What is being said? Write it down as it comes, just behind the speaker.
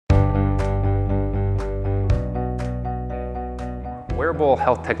Wearable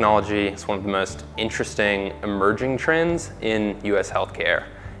health technology is one of the most interesting emerging trends in US healthcare.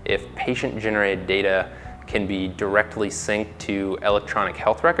 If patient-generated data can be directly synced to electronic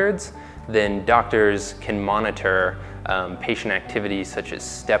health records, then doctors can monitor patient activities such as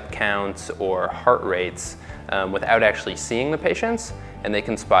step counts or heart rates without actually seeing the patients, and they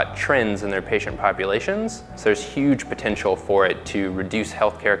can spot trends in their patient populations. So there's huge potential for it to reduce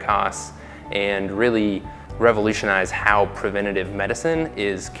healthcare costs and really revolutionize how preventative medicine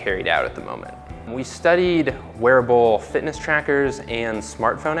is carried out at the moment. We studied wearable fitness trackers and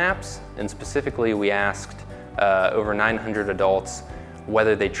smartphone apps, and specifically we asked over 900 adults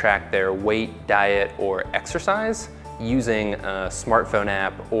whether they track their weight, diet, or exercise using a smartphone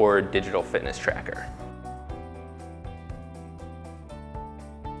app or digital fitness tracker.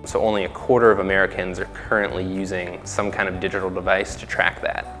 So only a quarter of Americans are currently using some kind of digital device to track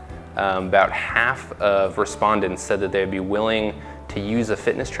that. About half of respondents said that they'd be willing to use a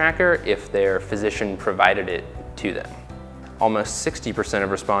fitness tracker if their physician provided it to them. Almost 60%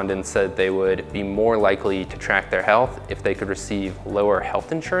 of respondents said they would be more likely to track their health if they could receive lower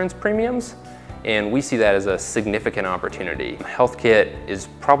health insurance premiums, and we see that as a significant opportunity. HealthKit is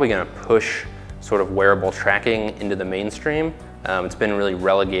probably going to push sort of wearable tracking into the mainstream. It's been really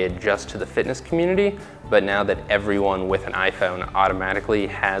relegated just to the fitness community, but now that everyone with an iPhone automatically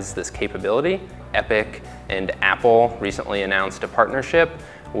has this capability, Epic and Apple recently announced a partnership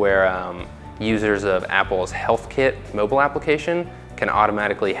where users of Apple's HealthKit mobile application can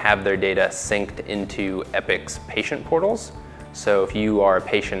automatically have their data synced into Epic's patient portals. So if you are a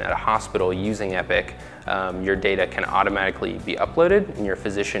patient at a hospital using Epic, your data can automatically be uploaded and your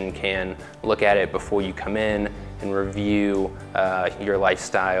physician can look at it before you come in and review your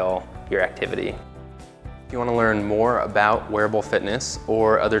lifestyle, your activity. If you want to learn more about wearable fitness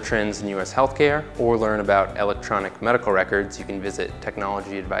or other trends in US healthcare, or learn about electronic medical records, you can visit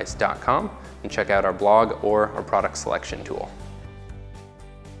technologyadvice.com and check out our blog or our product selection tool.